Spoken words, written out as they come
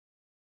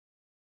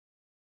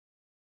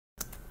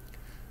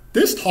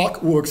This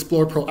talk will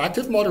explore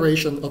proactive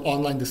moderation of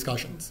online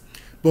discussions,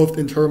 both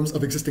in terms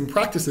of existing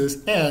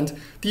practices and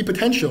the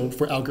potential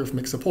for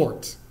algorithmic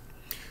support.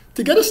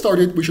 To get us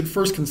started, we should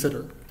first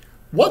consider,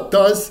 what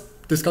does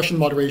discussion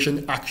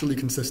moderation actually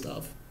consist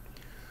of?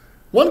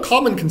 One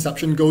common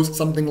conception goes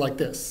something like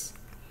this.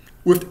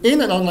 Within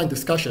an online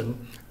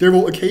discussion, there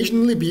will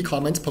occasionally be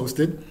comments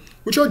posted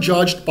which are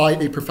judged by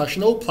a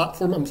professional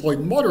platform-employed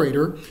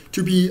moderator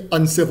to be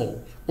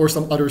uncivil or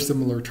some other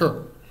similar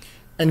term.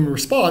 And in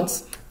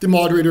response, the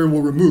moderator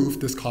will remove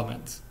this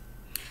comment.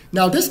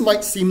 Now, this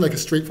might seem like a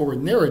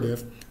straightforward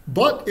narrative,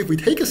 but if we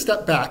take a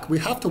step back, we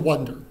have to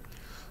wonder,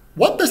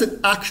 what does it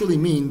actually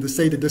mean to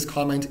say that this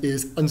comment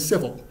is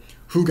uncivil?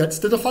 Who gets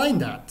to define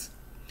that?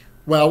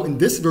 Well, in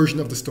this version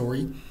of the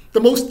story, the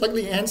most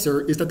likely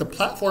answer is that the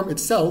platform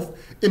itself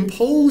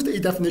imposed a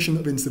definition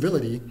of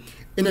incivility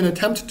in an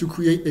attempt to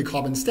create a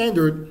common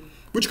standard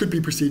which could be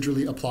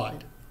procedurally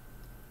applied.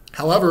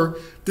 However,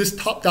 this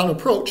top-down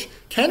approach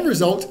can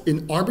result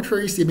in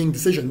arbitrary-seeming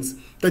decisions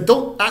that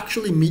don't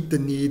actually meet the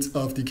needs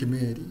of the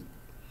community.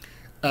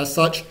 As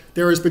such,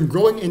 there has been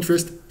growing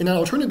interest in an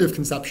alternative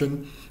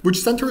conception which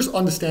centers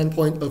on the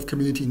standpoint of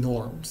community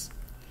norms.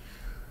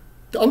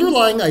 The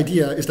underlying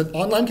idea is that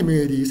online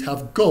communities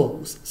have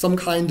goals, some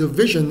kind of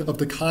vision of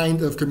the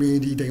kind of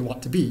community they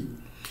want to be.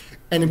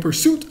 And in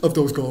pursuit of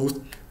those goals,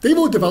 they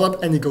will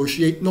develop and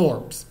negotiate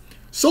norms,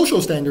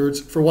 social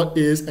standards for what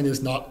is and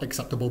is not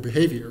acceptable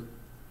behavior.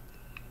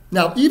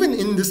 Now, even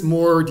in this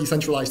more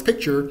decentralized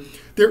picture,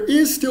 there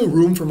is still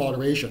room for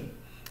moderation.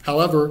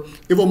 However,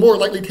 it will more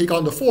likely take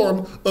on the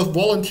form of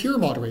volunteer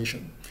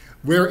moderation,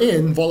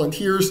 wherein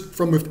volunteers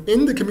from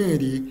within the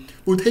community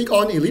will take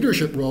on a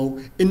leadership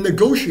role in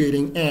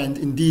negotiating and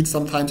indeed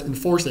sometimes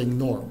enforcing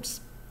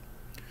norms.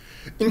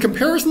 In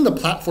comparison to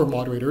platform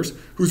moderators,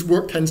 whose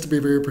work tends to be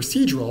very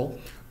procedural,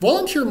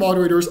 volunteer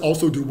moderators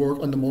also do work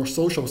on the more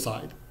social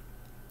side.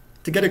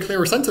 To get a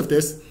clearer sense of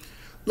this,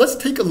 let's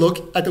take a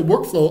look at the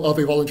workflow of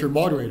a volunteer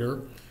moderator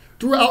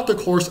throughout the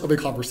course of a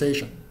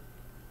conversation.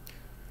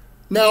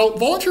 Now,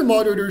 volunteer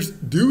moderators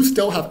do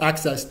still have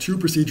access to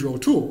procedural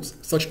tools,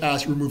 such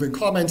as removing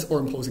comments or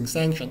imposing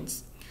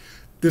sanctions.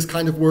 This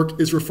kind of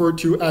work is referred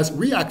to as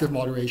reactive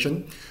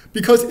moderation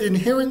because it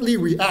inherently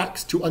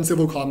reacts to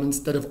uncivil comments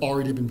that have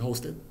already been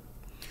posted.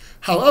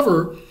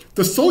 However,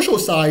 the social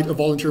side of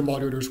volunteer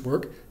moderators'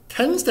 work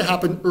tends to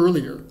happen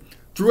earlier,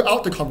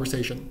 throughout the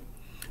conversation.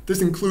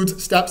 This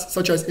includes steps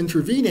such as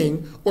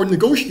intervening or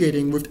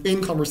negotiating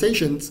within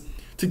conversations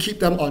to keep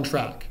them on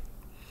track.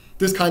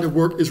 This kind of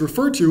work is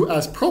referred to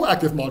as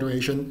proactive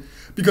moderation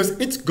because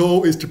its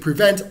goal is to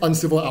prevent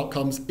uncivil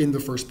outcomes in the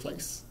first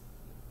place.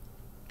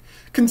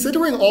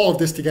 Considering all of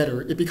this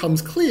together, it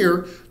becomes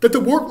clear that the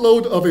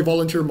workload of a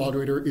volunteer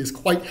moderator is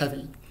quite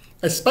heavy,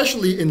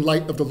 especially in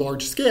light of the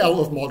large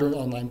scale of modern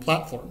online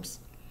platforms.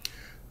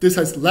 This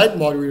has led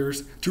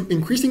moderators to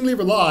increasingly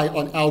rely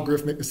on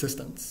algorithmic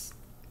assistance.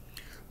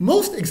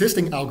 Most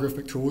existing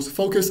algorithmic tools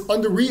focus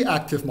on the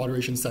reactive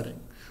moderation setting.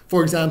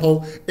 For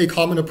example, a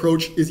common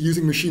approach is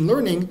using machine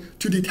learning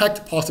to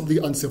detect possibly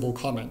uncivil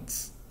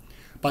comments.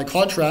 By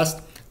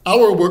contrast,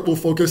 our work will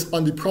focus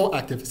on the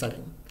proactive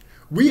setting.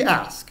 We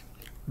ask,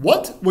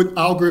 what would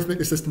algorithmic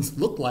assistance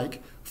look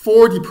like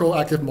for the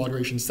proactive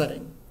moderation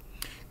setting?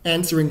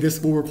 Answering this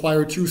will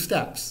require two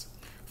steps.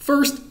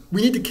 First,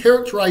 we need to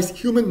characterize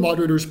human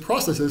moderators'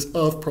 processes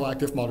of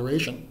proactive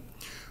moderation.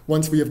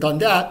 Once we have done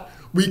that,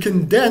 we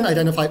can then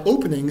identify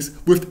openings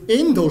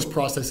within those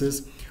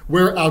processes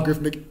where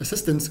algorithmic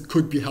assistance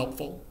could be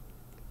helpful.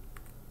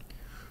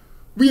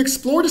 We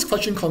explore this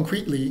question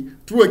concretely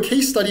through a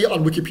case study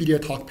on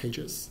Wikipedia talk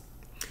pages.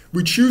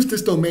 We choose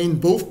this domain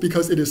both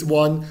because it is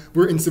one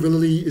where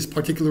incivility is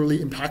particularly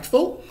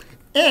impactful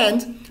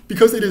and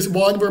because it is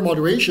one where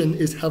moderation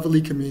is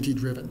heavily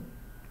community-driven.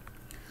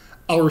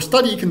 Our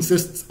study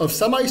consists of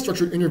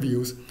semi-structured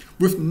interviews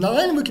with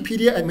 9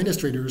 Wikipedia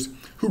administrators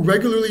who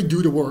regularly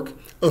do the work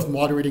of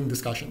moderating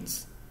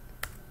discussions.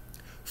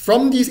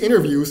 From these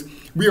interviews,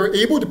 we are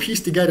able to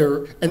piece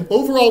together an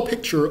overall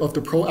picture of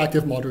the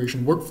proactive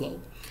moderation workflow,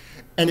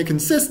 and it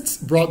consists,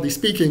 broadly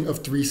speaking,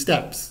 of 3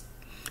 steps.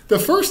 The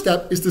first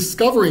step is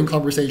discovering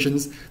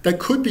conversations that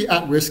could be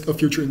at risk of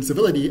future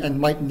incivility and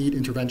might need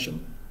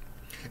intervention.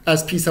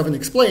 As P7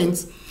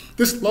 explains,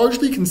 this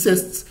largely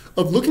consists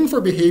of looking for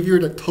behavior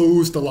that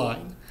toes the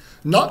line,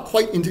 not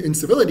quite into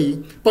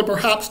incivility, but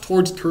perhaps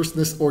towards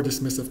terseness or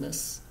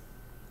dismissiveness.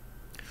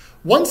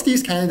 Once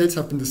these candidates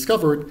have been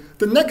discovered,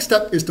 the next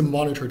step is to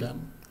monitor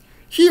them.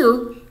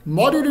 Here,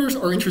 moderators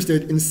are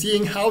interested in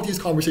seeing how these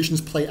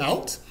conversations play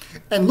out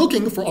and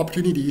looking for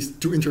opportunities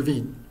to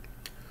intervene.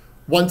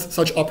 Once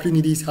such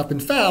opportunities have been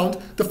found,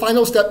 the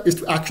final step is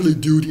to actually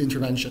do the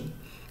intervention.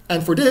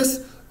 And for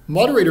this,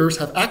 moderators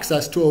have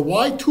access to a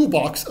wide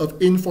toolbox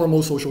of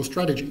informal social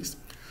strategies.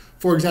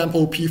 For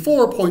example,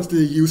 P4 points to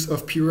the use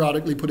of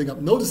periodically putting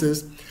up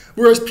notices,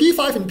 whereas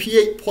P5 and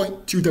P8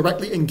 point to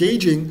directly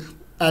engaging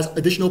as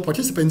additional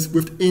participants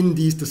within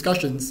these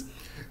discussions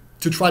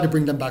to try to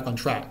bring them back on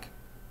track.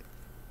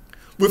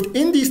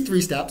 Within these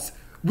 3 steps,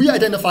 we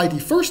identify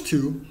the first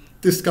 2,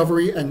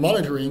 discovery, and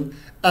monitoring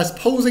as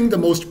posing the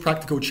most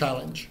practical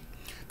challenge.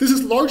 This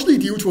is largely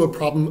due to a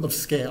problem of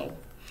scale.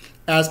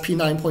 As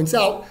P9 points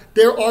out,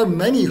 there are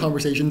many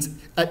conversations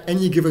at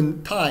any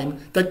given time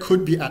that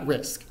could be at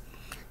risk.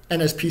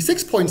 And as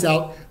P6 points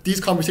out, these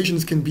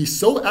conversations can be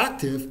so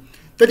active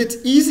that it's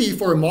easy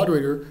for a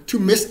moderator to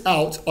miss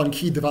out on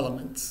key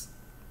developments.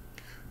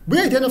 We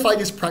identify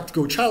this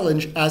practical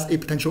challenge as a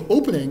potential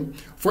opening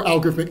for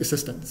algorithmic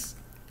assistance.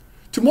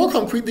 To more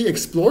concretely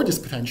explore this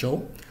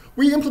potential,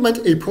 we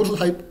implement a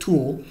prototype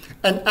tool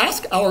and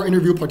ask our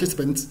interview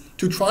participants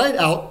to try it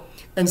out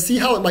and see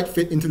how it might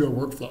fit into their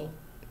workflow.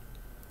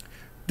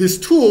 This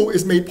tool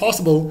is made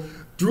possible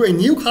through a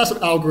new class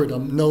of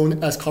algorithm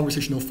known as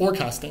conversational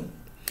forecasting.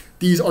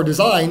 These are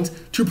designed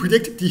to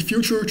predict the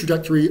future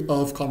trajectory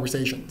of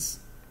conversations.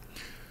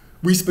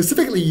 We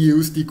specifically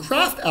use the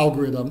craft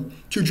algorithm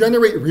to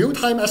generate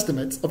real-time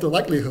estimates of the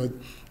likelihood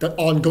that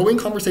ongoing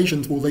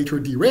conversations will later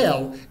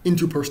derail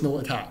into personal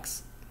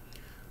attacks.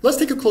 Let's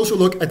take a closer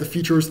look at the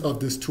features of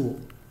this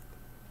tool.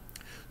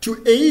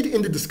 To aid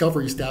in the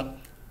discovery step,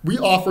 we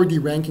offer the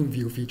ranking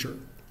view feature.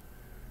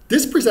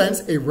 This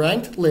presents a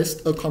ranked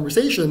list of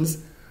conversations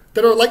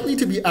that are likely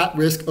to be at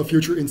risk of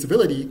future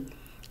incivility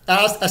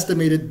as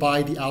estimated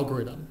by the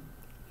algorithm.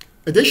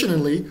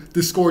 Additionally,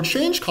 the score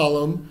change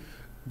column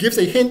gives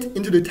a hint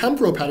into the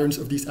temporal patterns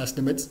of these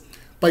estimates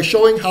by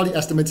showing how the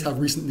estimates have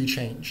recently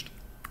changed.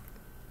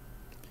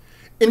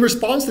 In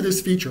response to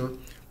this feature,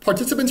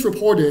 participants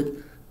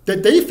reported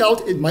that they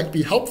felt it might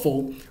be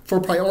helpful for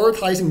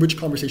prioritizing which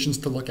conversations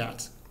to look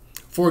at.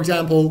 For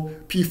example,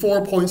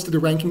 P4 points to the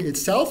ranking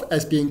itself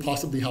as being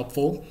possibly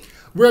helpful,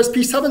 whereas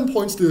P7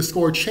 points to the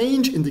score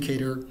change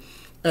indicator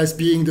as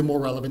being the more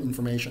relevant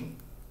information.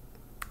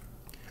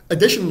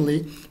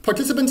 Additionally,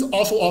 participants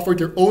also offered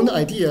their own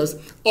ideas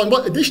on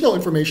what additional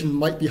information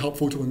might be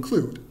helpful to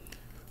include.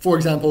 For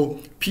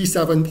example,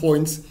 P7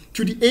 points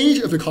to the age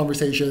of the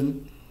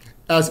conversation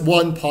as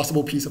one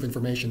possible piece of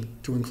information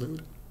to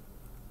include.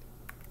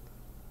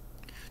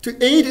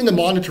 To aid in the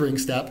monitoring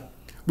step,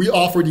 we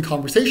offer the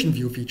conversation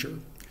view feature.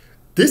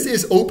 This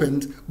is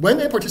opened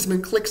when a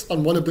participant clicks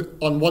on one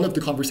of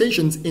the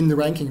conversations in the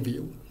ranking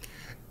view,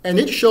 and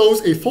it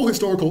shows a full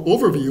historical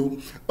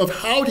overview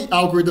of how the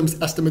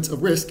algorithm's estimates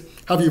of risk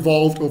have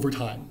evolved over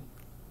time.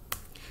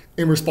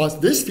 In response to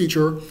this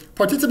feature,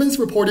 participants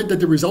reported that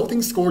the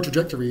resulting score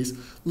trajectories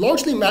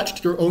largely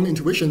matched their own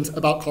intuitions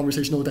about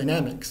conversational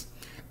dynamics,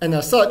 and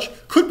as such,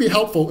 could be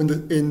helpful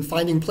in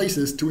finding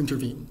places to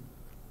intervene.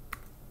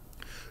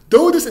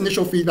 Though this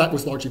initial feedback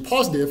was largely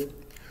positive,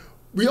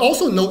 we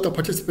also note that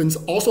participants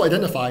also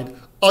identified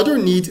other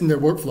needs in their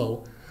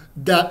workflow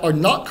that are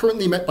not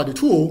currently met by the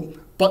tool,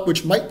 but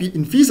which might be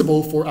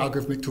infeasible for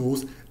algorithmic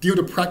tools due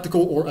to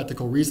practical or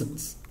ethical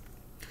reasons.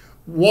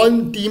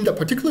 One theme that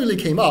particularly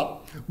came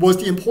up was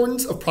the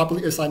importance of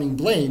properly assigning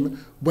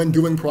blame when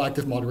doing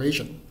proactive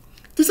moderation.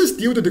 This is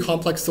due to the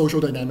complex social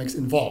dynamics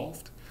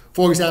involved.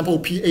 For example,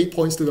 P8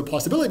 points to the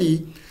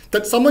possibility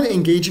that someone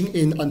engaging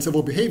in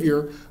uncivil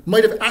behavior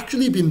might have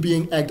actually been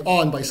being egged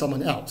on by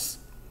someone else.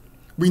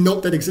 We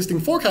note that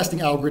existing forecasting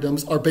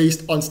algorithms are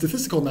based on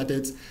statistical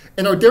methods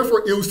and are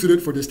therefore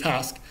ill-suited for this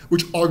task,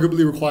 which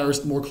arguably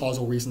requires more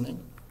causal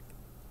reasoning.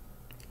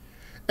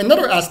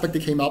 Another aspect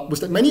that came up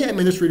was that many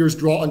administrators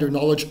draw on their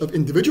knowledge of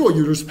individual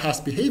users'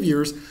 past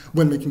behaviors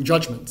when making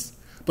judgments,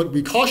 but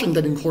we caution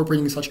that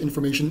incorporating such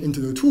information into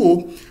the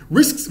tool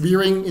risks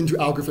veering into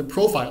algorithmic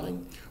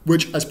profiling,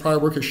 which, as prior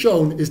work has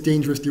shown, is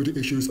dangerous due to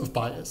issues of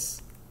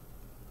bias.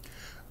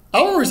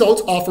 Our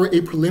results offer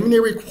a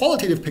preliminary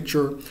qualitative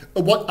picture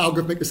of what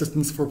algorithmic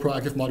assistance for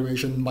proactive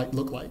moderation might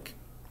look like.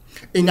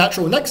 A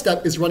natural next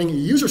step is running a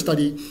user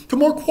study to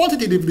more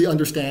quantitatively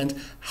understand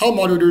how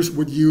moderators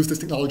would use this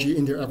technology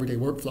in their everyday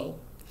workflow.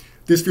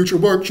 This future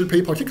work should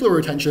pay particular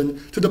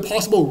attention to the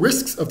possible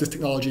risks of this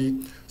technology,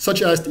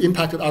 such as the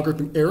impact of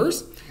algorithmic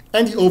errors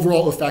and the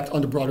overall effect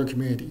on the broader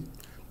community.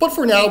 But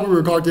for now, we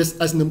regard this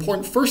as an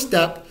important first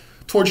step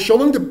towards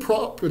showing the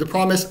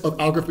promise of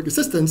algorithmic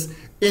assistance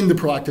in the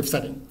proactive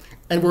setting.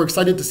 And we're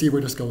excited to see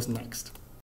where this goes next.